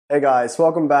Hey guys,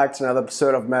 welcome back to another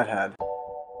episode of MedHead.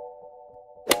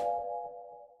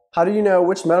 How do you know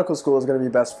which medical school is going to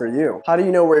be best for you? How do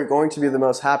you know where you're going to be the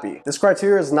most happy? This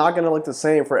criteria is not going to look the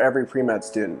same for every pre-med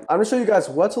student. I'm going to show you guys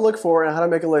what to look for and how to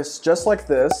make a list just like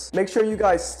this. Make sure you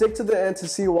guys stick to the end to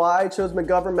see why I chose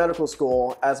McGovern Medical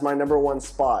School as my #1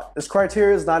 spot. This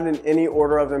criteria is not in any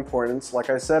order of importance. Like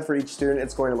I said, for each student,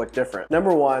 it's going to look different.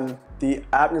 Number 1, the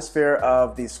atmosphere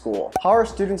of the school. How are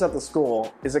students at the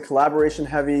school? Is it collaboration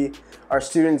heavy? Are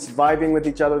students vibing with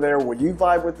each other there? Would you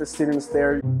vibe with the students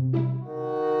there?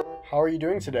 How are you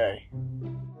doing today?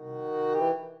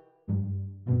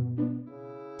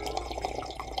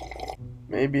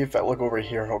 Maybe if I look over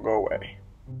here, he'll go away.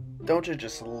 Don't you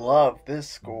just love this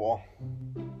school?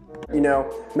 You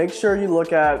know, make sure you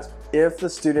look at if the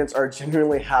students are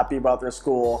genuinely happy about their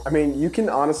school. I mean, you can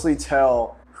honestly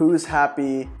tell who's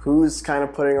happy, who's kind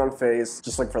of putting on face,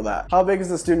 just look for that. How big is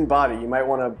the student body? You might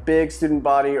want a big student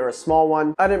body or a small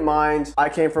one. I didn't mind. I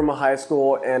came from a high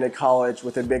school and a college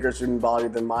with a bigger student body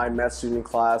than my med student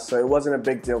class, so it wasn't a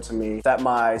big deal to me that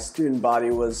my student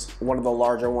body was one of the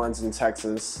larger ones in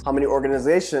Texas. How many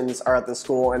organizations are at the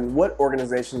school and what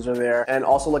organizations are there? And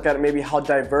also look at maybe how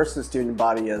diverse the student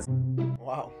body is.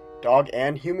 Wow, dog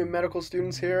and human medical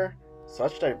students here?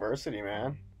 Such diversity,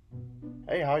 man.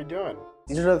 Hey, how you doing?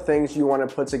 These are the things you want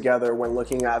to put together when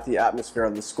looking at the atmosphere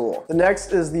of the school. The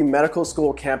next is the medical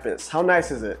school campus. How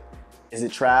nice is it? Is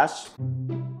it trash?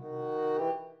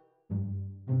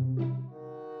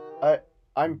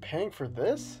 I'm paying for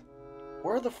this?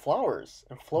 Where are the flowers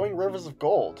and flowing rivers of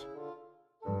gold?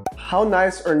 How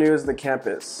nice or new is the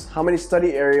campus? How many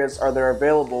study areas are there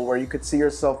available where you could see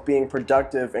yourself being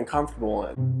productive and comfortable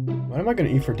in? What am I going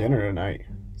to eat for dinner tonight?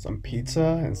 Some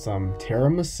pizza and some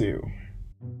tiramisu.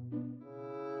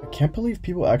 I can't believe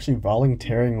people actually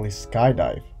voluntarily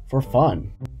skydive for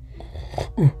fun.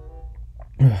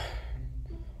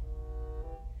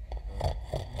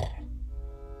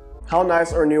 How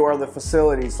nice or new are the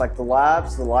facilities like the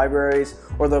labs, the libraries,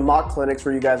 or the mock clinics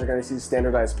where you guys are going to see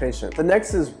standardized patients? The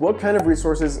next is what kind of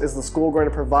resources is the school going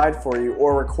to provide for you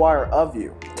or require of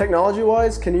you?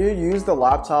 Technology-wise, can you use the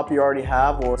laptop you already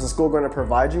have, or is the school going to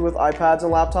provide you with iPads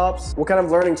and laptops? What kind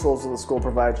of learning tools will the school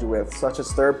provide you with, such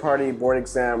as third-party board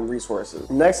exam resources?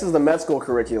 Next is the med school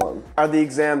curriculum. Are the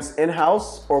exams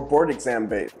in-house or board exam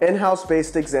based? In-house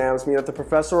based exams mean that the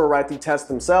professor will write the test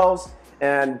themselves,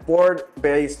 and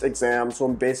board-based exams will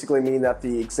basically mean that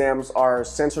the exams are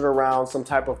centered around some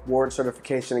type of board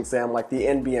certification exam like the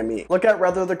NBME. Look at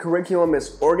whether the curriculum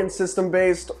is organ system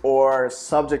based or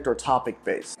subject or topic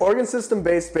based. Organ system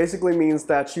based basically means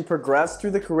that you progress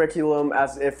through the curriculum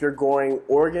as if you're going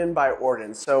organ by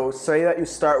organ. So say that you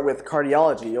start with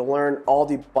cardiology, you'll learn all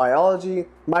the biology,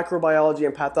 microbiology,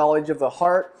 and pathology of the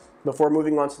heart before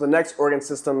moving on to the next organ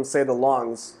system, say the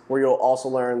lungs, where you'll also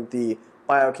learn the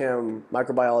biochem,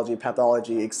 microbiology,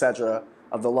 pathology, etc.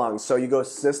 of the lungs. So you go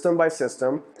system by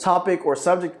system. Topic or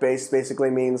subject based basically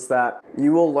means that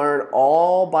you will learn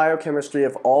all biochemistry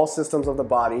of all systems of the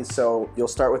body. So you'll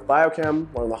start with biochem,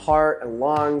 learn the heart and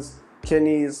lungs,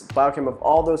 kidneys, biochem of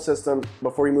all those systems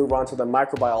before you move on to the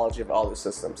microbiology of all those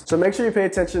systems. So make sure you pay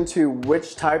attention to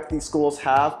which type these schools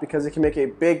have, because it can make a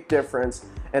big difference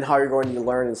in how you're going to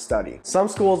learn and study. Some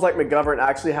schools like McGovern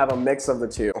actually have a mix of the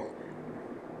two.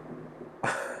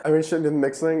 I mean, shouldn't do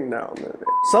mixing? No.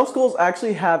 Some schools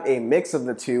actually have a mix of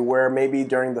the two, where maybe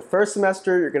during the first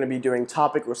semester you're going to be doing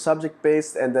topic or subject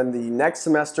based, and then the next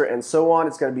semester and so on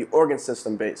it's going to be organ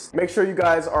system based. Make sure you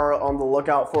guys are on the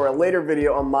lookout for a later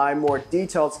video on my more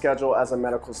detailed schedule as a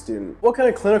medical student. What kind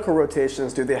of clinical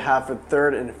rotations do they have for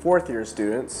 3rd and 4th year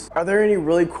students? Are there any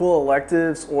really cool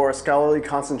electives or scholarly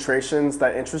concentrations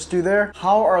that interest you there?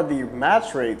 How are the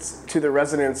match rates to the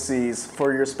residencies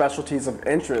for your specialties of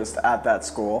interest at that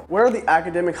school? Where are the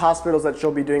academic hospitals that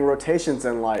you'll be doing rotations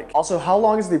in like? Also, how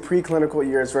long is the preclinical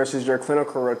years versus your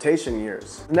clinical rotation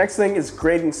years? The next thing is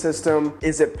grading system.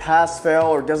 Is it pass, fail,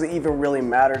 or does it even really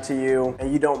matter to you?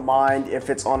 And you don't mind if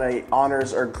it's on a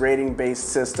honors or grading based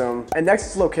system. And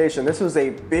next is location. This was a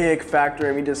big factor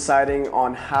in me deciding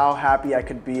on how happy I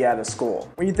could be at a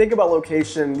school. When you think about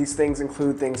location, these things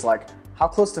include things like how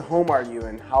close to home are you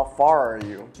and how far are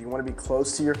you? Do you want to be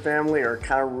close to your family or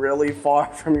kind of really far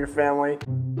from your family?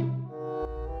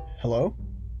 Hello?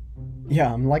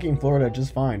 Yeah, I'm liking Florida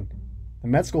just fine. The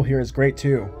med school here is great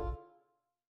too.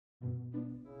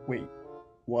 Wait,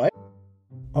 what?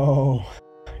 Oh,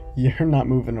 you're not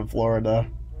moving to Florida.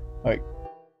 Like,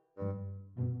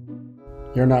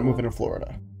 you're not moving to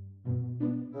Florida.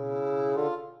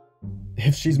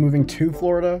 If she's moving to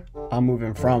Florida, I'm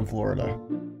moving from Florida.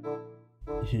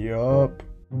 Yup.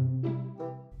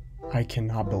 I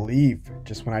cannot believe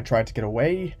just when I tried to get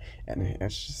away, and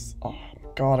it's just, oh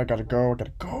my God, I gotta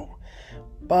go.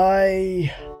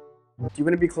 Bye. Do you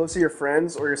want to be close to your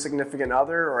friends or your significant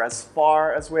other, or as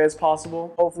far away as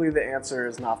possible? Hopefully the answer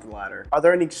is not the latter. Are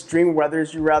there any extreme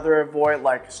weathers you'd rather avoid,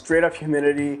 like straight up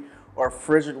humidity or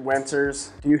frigid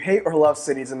winters? Do you hate or love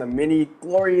cities and the many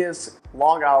glorious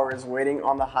long hours waiting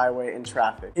on the highway in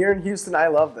traffic? Here in Houston, I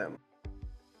love them.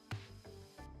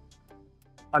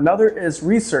 Another is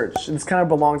research. This kind of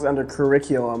belongs under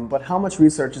curriculum, but how much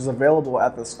research is available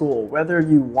at the school? Whether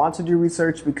you want to do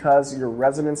research because your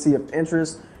residency of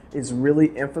interest is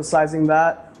really emphasizing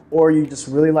that, or you just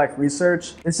really like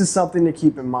research, this is something to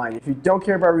keep in mind. If you don't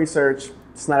care about research,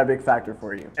 it's not a big factor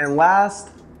for you. And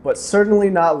last, but certainly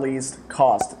not least,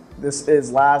 cost. This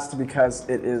is last because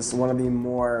it is one of the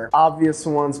more obvious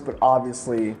ones, but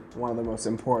obviously one of the most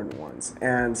important ones.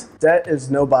 And debt is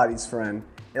nobody's friend.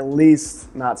 At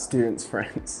least not students'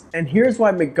 friends. And here's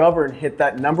why McGovern hit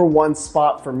that #1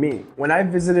 spot for me. When I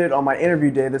visited on my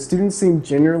interview day, the students seemed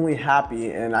genuinely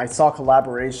happy, and I saw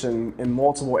collaboration in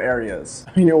multiple areas.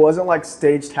 I mean, it wasn't like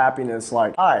staged happiness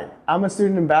like, hi, I'm a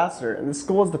student ambassador, and this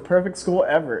school is the perfect school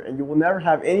ever, and you will never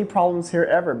have any problems here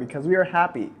ever because we are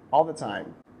happy all the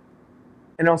time.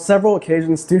 And on several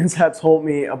occasions, students have told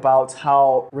me about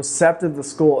how receptive the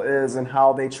school is and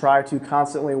how they try to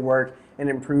constantly work and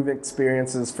improve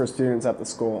experiences for students at the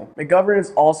school. McGovern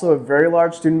is also a very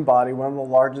large student body, one of the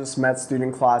largest med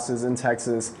student classes in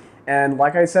Texas. And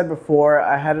like I said before,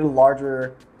 I had a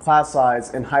larger class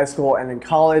size in high school and in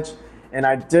college, and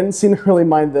I didn't seem to really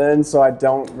mind then, so I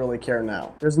don't really care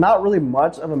now. There's not really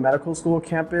much of a medical school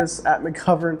campus at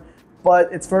McGovern,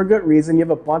 but it's for a good reason. You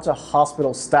have a bunch of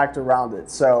hospitals stacked around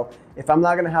it. So if I'm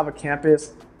not gonna have a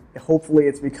campus, hopefully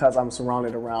it's because I'm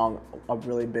surrounded around a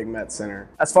really big med center.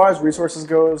 As far as resources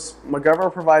goes,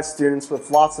 McGovern provides students with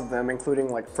lots of them,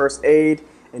 including like first aid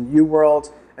and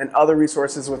UWorld and other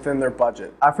resources within their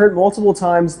budget. I've heard multiple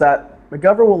times that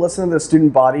McGovern will listen to the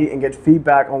student body and get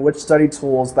feedback on which study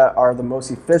tools that are the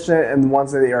most efficient and the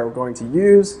ones that they are going to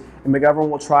use, and McGovern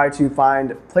will try to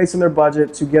find a place in their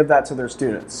budget to give that to their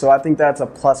students. So I think that's a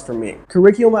plus for me.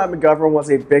 Curriculum at McGovern was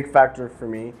a big factor for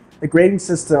me. The grading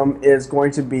system is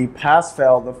going to be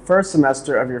pass-fail the first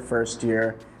semester of your first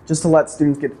year, just to let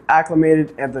students get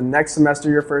acclimated, and the next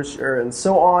semester, your first year, and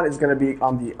so on, is going to be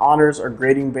on the honors or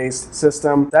grading-based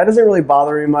system. That doesn't really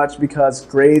bother me much because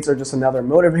grades are just another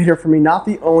motivator for me. Not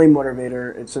the only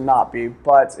motivator, it should not be,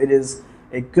 but it is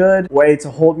a good way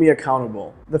to hold me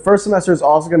accountable. The first semester is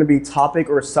also going to be topic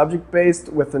or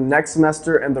subject-based, with the next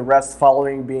semester and the rest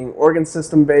following being organ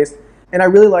system-based. And I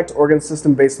really liked organ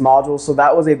system-based modules, so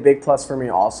that was a big plus for me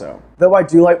also. Though I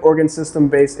do like organ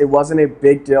system-based, it wasn't a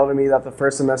big deal to me that the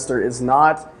first semester is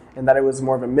not, and that it was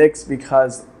more of a mix,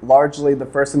 because largely the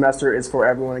first semester is for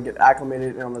everyone to get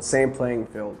acclimated and on the same playing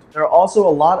field. There are also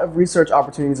a lot of research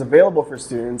opportunities available for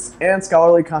students and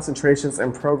scholarly concentrations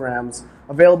and programs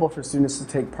available for students to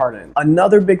take part in.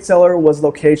 Another big seller was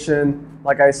location.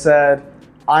 Like I said,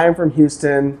 I am from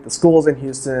Houston, the school's in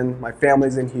Houston, my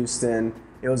family's in Houston.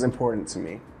 It was important to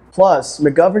me. Plus,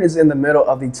 McGovern is in the middle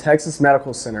of the Texas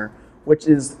Medical Center, which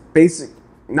is it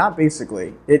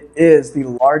is the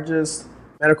largest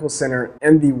medical center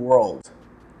in the world.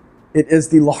 It is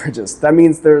the largest. That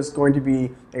means there's going to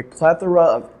be a plethora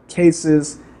of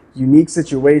cases, unique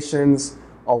situations,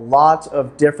 a lot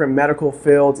of different medical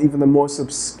fields, even the most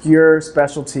obscure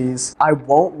specialties. I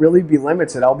won't really be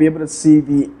limited. I'll be able to see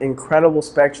the incredible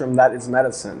spectrum that is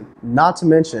medicine. Not to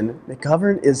mention,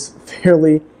 McGovern is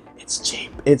it's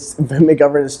cheap.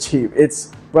 McGovern is cheap.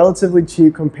 It's relatively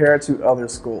cheap compared to other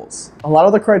schools. A lot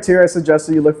of the criteria I suggest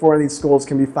that you look for in these schools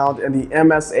can be found in the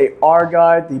MSAR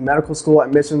guide, the Medical School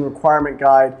Admission Requirement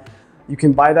Guide. You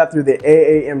can buy that through the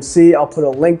AAMC. I'll put a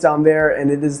link down there,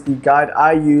 and it is the guide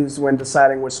I use when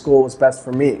deciding which school was best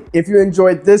for me. If you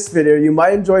enjoyed this video, you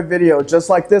might enjoy video just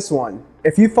like this one.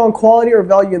 If you found quality or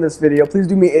value in this video, please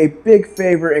do me a big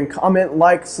favor and comment,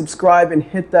 like, subscribe, and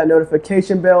hit that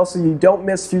notification bell so you don't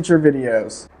miss future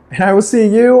videos. And I will see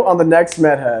you on the next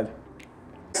MedHead.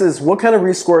 This is what kind of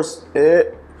resource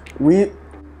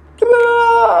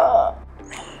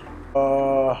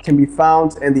can be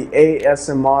found in the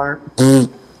MSAR.